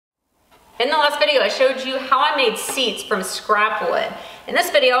In the last video, I showed you how I made seats from scrap wood. In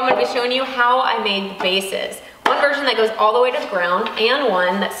this video, I'm going to be showing you how I made the bases. One version that goes all the way to the ground and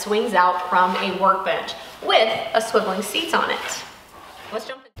one that swings out from a workbench with a swiveling seat on it. Let's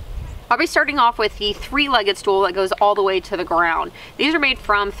jump in. I'll be starting off with the three-legged stool that goes all the way to the ground. These are made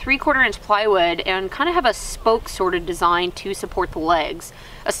from 3/4 inch plywood and kind of have a spoke sort of design to support the legs.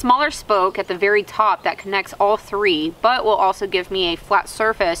 A smaller spoke at the very top that connects all three, but will also give me a flat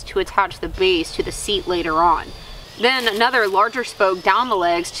surface to attach the base to the seat later on. Then another larger spoke down the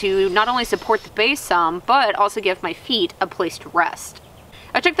legs to not only support the base some, but also give my feet a place to rest.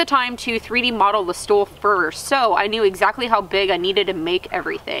 I took the time to 3D model the stool first, so I knew exactly how big I needed to make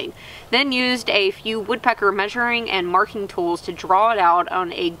everything. Then used a few woodpecker measuring and marking tools to draw it out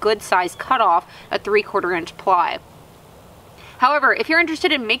on a good size cutoff at 3/4 inch ply. However, if you're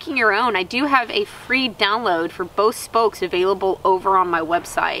interested in making your own, I do have a free download for both spokes available over on my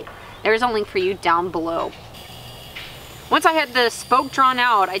website. There's a link for you down below. Once I had the spoke drawn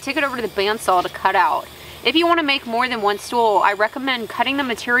out, I took it over to the bandsaw to cut out. If you want to make more than one stool, I recommend cutting the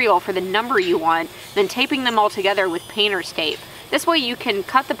material for the number you want, then taping them all together with painter's tape. This way you can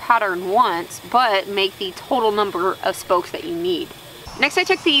cut the pattern once, but make the total number of spokes that you need. Next, I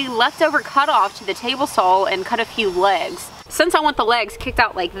took the leftover cutoff to the table saw and cut a few legs. Since I want the legs kicked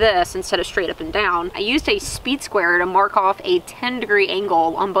out like this instead of straight up and down, I used a speed square to mark off a 10-degree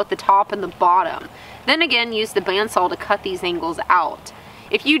angle on both the top and the bottom. Then again, use the bandsaw to cut these angles out.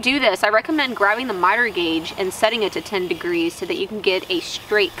 If you do this, I recommend grabbing the miter gauge and setting it to 10 degrees so that you can get a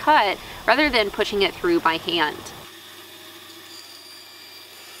straight cut rather than pushing it through by hand.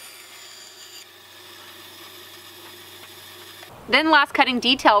 Then last cutting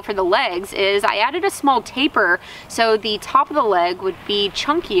detail for the legs is I added a small taper so the top of the leg would be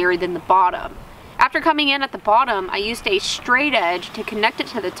chunkier than the bottom. After coming in at the bottom, I used a straight edge to connect it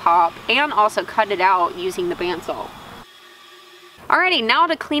to the top and also cut it out using the bandsaw. Alrighty, now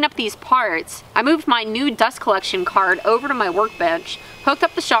to clean up these parts, I moved my new dust collection cart over to my workbench, hooked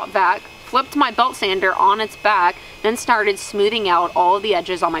up the shop vac, flipped my belt sander on its back, then started smoothing out all of the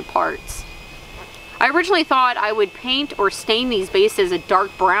edges on my parts. I originally thought I would paint or stain these bases a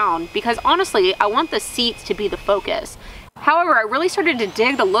dark brown because honestly, I want the seats to be the focus. However, I really started to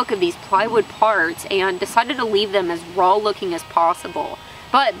dig the look of these plywood parts and decided to leave them as raw looking as possible.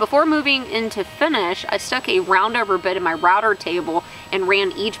 But before moving into finish, I stuck a roundover bit in my router table and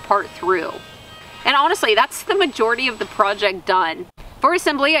ran each part through. And honestly, that's the majority of the project done. For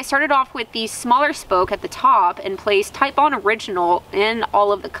assembly, I started off with the smaller spoke at the top and placed Type On Original in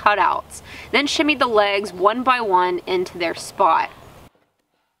all of the cutouts. Then shimmied the legs one by one into their spot.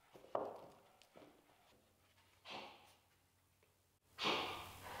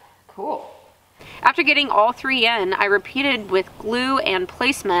 Cool. After getting all three in, I repeated with glue and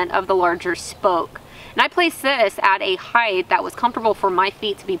placement of the larger spoke. And I placed this at a height that was comfortable for my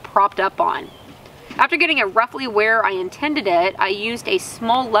feet to be propped up on. After getting it roughly where I intended it, I used a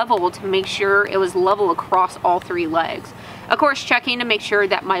small level to make sure it was level across all three legs. Of course, checking to make sure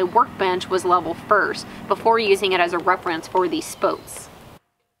that my workbench was level first before using it as a reference for these spokes.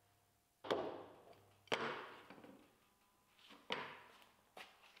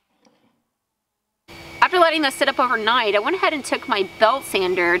 After letting this sit up overnight, I went ahead and took my belt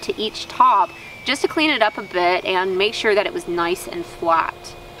sander to each top just to clean it up a bit and make sure that it was nice and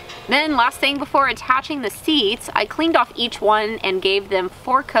flat. Then last thing before attaching the seats, I cleaned off each one and gave them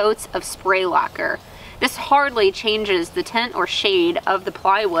 4 coats of spray lacquer. This hardly changes the tint or shade of the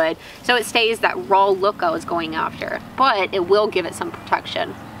plywood, so it stays that raw look I was going after, but it will give it some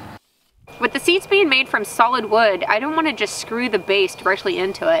protection. With the seats being made from solid wood, I didn't want to just screw the base directly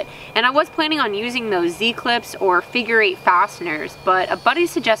into it, and I was planning on using those Z-clips or figure-8 fasteners, but a buddy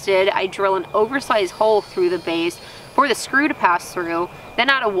suggested I drill an oversized hole through the base for the screw to pass through, then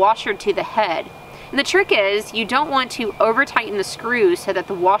add a washer to the head. And the trick is, you don't want to over-tighten the screw so that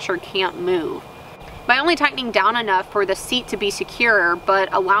the washer can't move. By only tightening down enough for the seat to be secure, but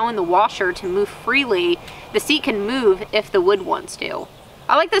allowing the washer to move freely, the seat can move if the wood wants to.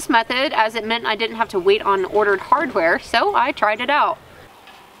 I like this method as it meant I didn't have to wait on ordered hardware, so I tried it out.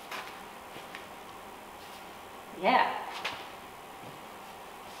 Yeah.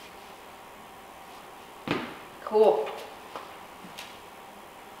 Cool.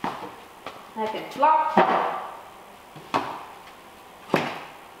 I can flop.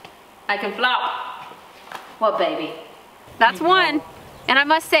 I can flop. What, baby? That's one. And I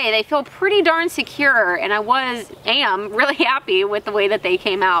must say, they feel pretty darn secure, and I am really happy with the way that they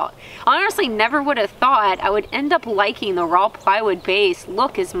came out. I honestly never would have thought I would end up liking the raw plywood base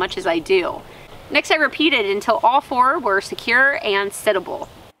look as much as I do. Next, I repeated until all 4 were secure and sittable.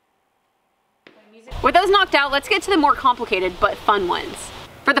 With those knocked out, let's get to the more complicated but fun ones.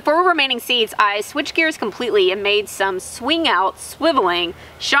 For the 4 remaining seats, I switched gears completely and made some swing out, swiveling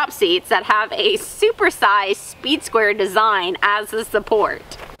shop seats that have a supersized speed square design as the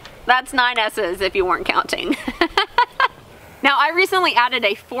support. That's 9 S's if you weren't counting. Now, I recently added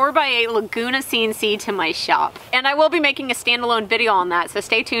a 4x8 Laguna CNC to my shop, and I will be making a standalone video on that, so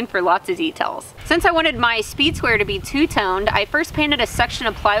stay tuned for lots of details. Since I wanted my speed square to be two-toned, I first painted a section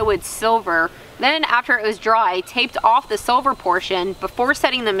of plywood silver, then after it was dry, taped off the silver portion before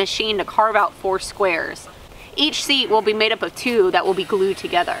setting the machine to carve out 4 squares. Each seat will be made up of 2 that will be glued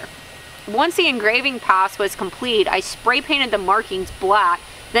together. Once the engraving pass was complete, I spray painted the markings black,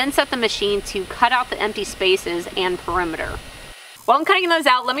 then set the machine to cut out the empty spaces and perimeter. While I'm cutting those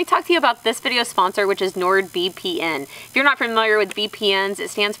out, let me talk to you about this video sponsor, which is NordVPN. If you're not familiar with VPNs, it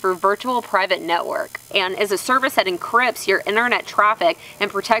stands for Virtual Private Network, and is a service that encrypts your internet traffic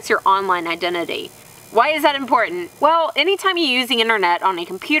and protects your online identity. Why is that important? Well, anytime you use the internet on a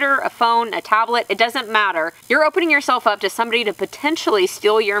computer, a phone, a tablet, it doesn't matter. You're opening yourself up to somebody to potentially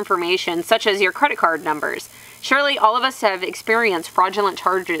steal your information, such as your credit card numbers. Surely all of us have experienced fraudulent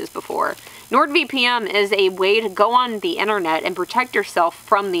charges before. NordVPN is a way to go on the internet and protect yourself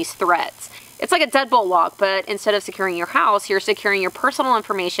from these threats. It's like a deadbolt lock, but instead of securing your house, you're securing your personal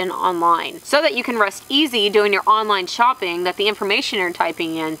information online, so that you can rest easy doing your online shopping, that the information you're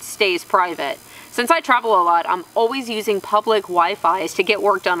typing in stays private. Since I travel a lot, I'm always using public Wi-Fi's to get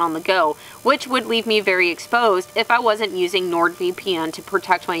work done on the go, which would leave me very exposed if I wasn't using NordVPN to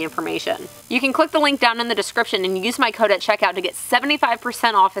protect my information. You can click the link down in the description and use my code at checkout to get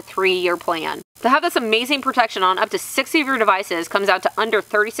 75% off a 3-year plan. To have this amazing protection on up to 6 of your devices comes out to under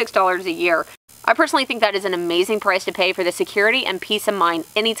 $36 a year. I personally think that is an amazing price to pay for the security and peace of mind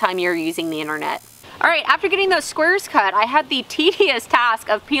anytime you're using the internet. Alright, after getting those squares cut, I had the tedious task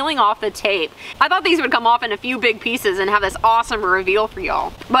of peeling off the tape. I thought these would come off in a few big pieces and have this awesome reveal for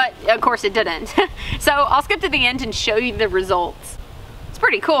y'all, but of course it didn't. So I'll skip to the end and show you the results. It's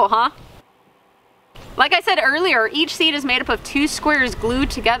pretty cool, huh? Like I said earlier, each seat is made up of 2 squares glued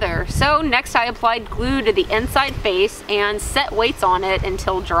together. So next I applied glue to the inside face and set weights on it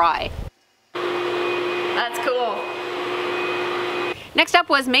until dry. That's cool. Next up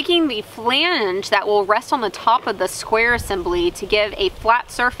was making the flange that will rest on the top of the square assembly to give a flat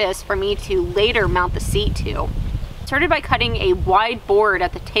surface for me to later mount the seat to. Started by cutting a wide board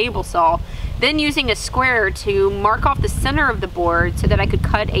at the table saw, then using a square to mark off the center of the board so that I could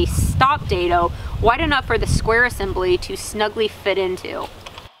cut a stop dado wide enough for the square assembly to snugly fit into.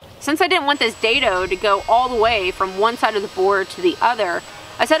 Since I didn't want this dado to go all the way from one side of the board to the other,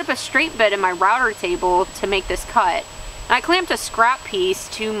 I set up a straight bit in my router table to make this cut. I clamped a scrap piece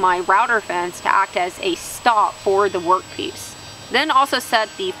to my router fence to act as a stop for the workpiece. Then also set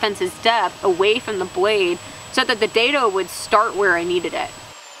the fence's depth away from the blade so that the dado would start where I needed it.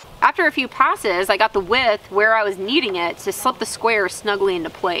 After a few passes, I got the width where I was needing it to slip the square snugly into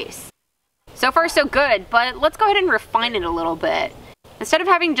place. So far so good, but let's go ahead and refine it a little bit. Instead of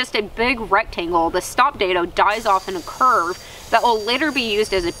having just a big rectangle, the stop dado dies off in a curve that will later be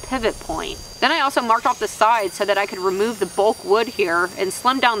used as a pivot point. Then I also marked off the sides so that I could remove the bulk wood here and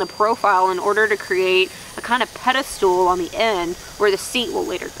slim down the profile in order to create a kind of pedestal on the end where the seat will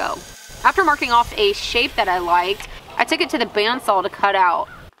later go. After marking off a shape that I liked, I took it to the bandsaw to cut out.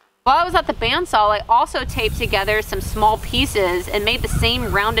 While I was at the bandsaw, I also taped together some small pieces and made the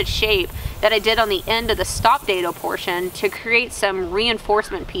same rounded shape that I did on the end of the stop dado portion to create some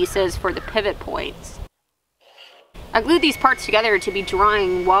reinforcement pieces for the pivot points. I glued these parts together to be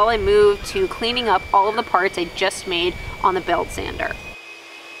drying while I moved to cleaning up all of the parts I just made on the belt sander.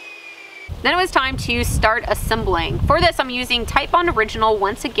 Then it was time to start assembling. For this, I'm using Titebond Original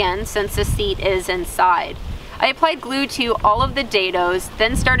once again since the seat is inside. I applied glue to all of the dados,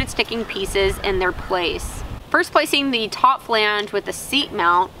 then started sticking pieces in their place. First placing the top flange with the seat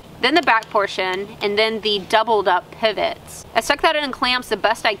mount, then the back portion, and then the doubled up pivots. I stuck that in clamps the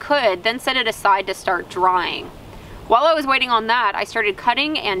best I could, then set it aside to start drying. While I was waiting on that, I started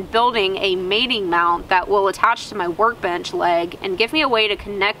cutting and building a mating mount that will attach to my workbench leg and give me a way to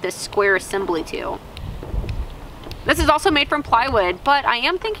connect this square assembly to. This is also made from plywood, but I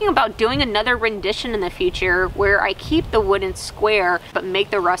am thinking about doing another rendition in the future where I keep the wooden square but make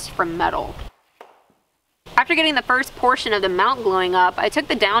the rest from metal. After getting the first portion of the mount gluing up, I took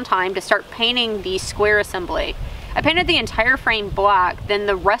the downtime to start painting the square assembly. I painted the entire frame black, then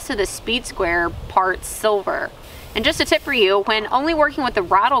the rest of the speed square parts silver. And just a tip for you, when only working with the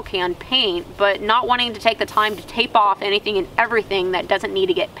rattle can paint, but not wanting to take the time to tape off anything and everything that doesn't need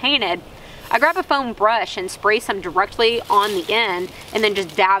to get painted, I grab a foam brush and spray some directly on the end and then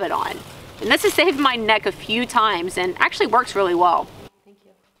just dab it on. And this has saved my neck a few times and actually works really well. Thank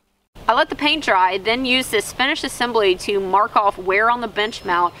you. I let the paint dry, then used this finished assembly to mark off where on the bench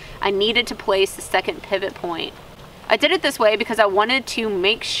mount I needed to place the second pivot point. I did it this way because I wanted to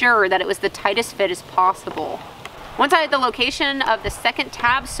make sure that it was the tightest fit as possible. Once I had the location of the second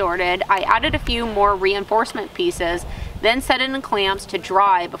tab sorted, I added a few more reinforcement pieces, then set it in clamps to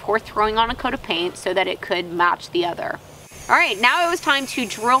dry before throwing on a coat of paint so that it could match the other. Alright, now it was time to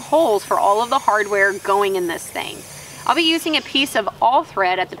drill holes for all of the hardware going in this thing. I'll be using a piece of all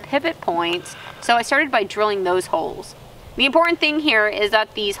thread at the pivot points, so I started by drilling those holes. The important thing here is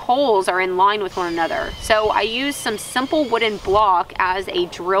that these holes are in line with one another, so I used some simple wooden block as a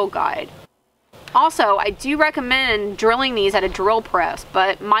drill guide. Also, I do recommend drilling these at a drill press,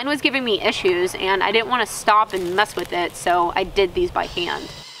 but mine was giving me issues and I didn't want to stop and mess with it, so I did these by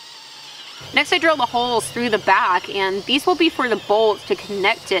hand. Next I drilled the holes through the back, and these will be for the bolts to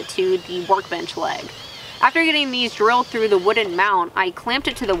connect it to the workbench leg. After getting these drilled through the wooden mount, I clamped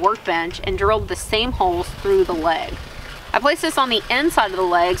it to the workbench and drilled the same holes through the leg. I placed this on the inside of the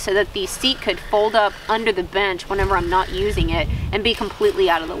leg so that the seat could fold up under the bench whenever I'm not using it and be completely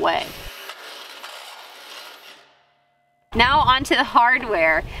out of the way. Now onto the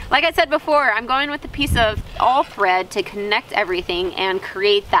hardware. Like I said before, I'm going with a piece of all thread to connect everything and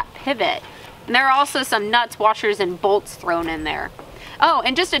create that pivot. And there are also some nuts, washers, and bolts thrown in there. Oh,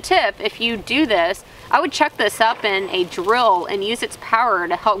 and just a tip, if you do this, I would chuck this up in a drill and use its power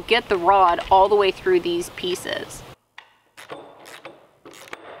to help get the rod all the way through these pieces.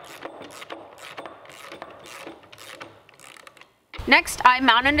 Next, I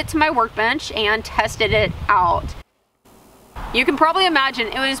mounted it to my workbench and tested it out. You can probably imagine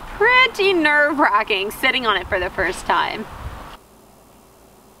it was pretty nerve-wracking sitting on it for the first time.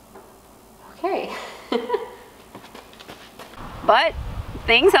 Okay. But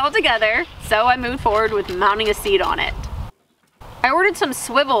things held together, so I moved forward with mounting a seat on it. I ordered some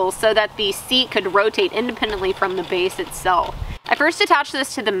swivels so that the seat could rotate independently from the base itself. I first attached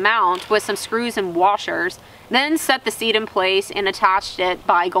this to the mount with some screws and washers, then set the seat in place and attached it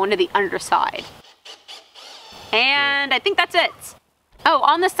by going to the underside. And I think that's it. Oh,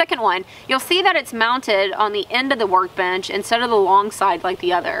 on the second one, you'll see that it's mounted on the end of the workbench instead of the long side like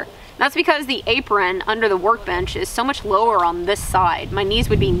the other. That's because the apron under the workbench is so much lower on this side. My knees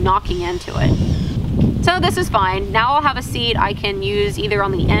would be knocking into it. So this is fine. Now I'll have a seat I can use either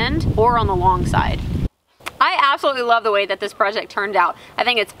on the end or on the long side. I absolutely love the way that this project turned out. I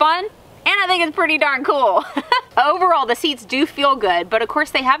think it's fun, and I think it's pretty darn cool. Overall, the seats do feel good, but of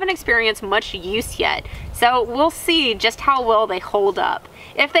course they haven't experienced much use yet, so we'll see just how well they hold up.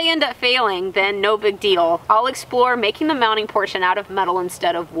 If they end up failing, then no big deal. I'll explore making the mounting portion out of metal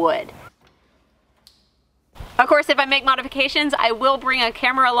instead of wood. Of course, if I make modifications, I will bring a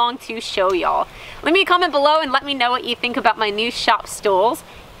camera along to show y'all. Leave me a comment below and let me know what you think about my new shop stools,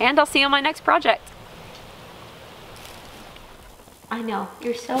 and I'll see you on my next project. I know,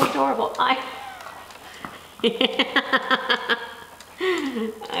 you're so adorable.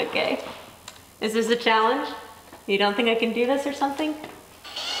 Okay. Is this a challenge? You don't think I can do this or something?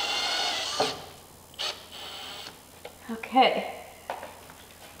 Okay.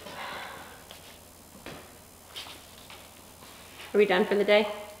 Are we done for the day?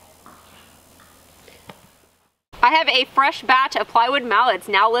 I have a fresh batch of plywood mallets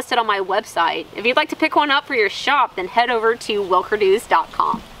now listed on my website. If you'd like to pick one up for your shop, then head over to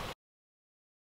wilkerson.com.